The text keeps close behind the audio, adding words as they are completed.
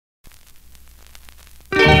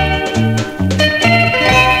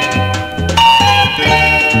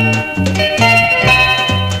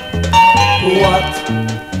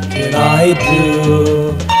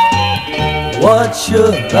What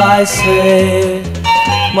should I say?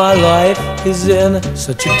 My life is in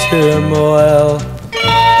such a turmoil.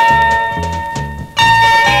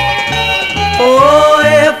 Oh,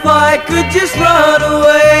 if I could just run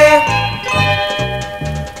away.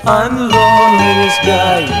 I'm the loneliest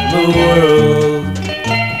guy in the world.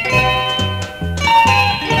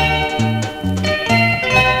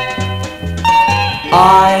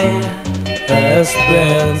 I have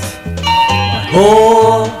spent my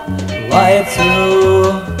whole life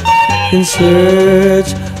through in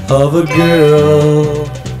search of a girl,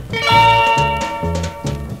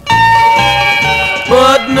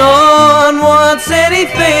 but no one wants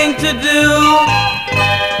anything to do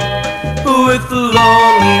with the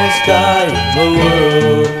loneliest guy in the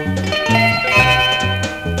world.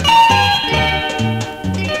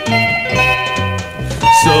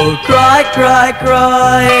 So cry, cry,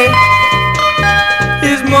 cry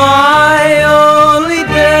is my only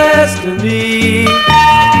destiny.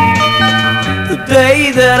 The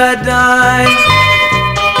day that I die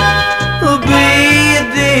will be a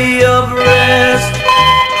day of rest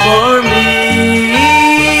for me.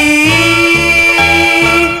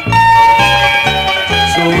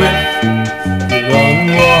 So if you're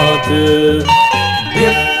unwanted,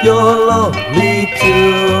 if you're lonely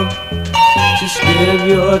too, just give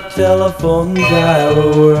your telephone dial a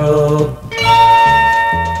whirl.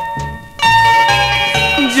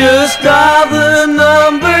 Just dial the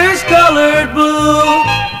numbers colored blue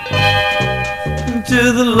to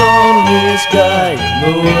the loneliest guy in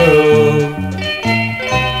the world.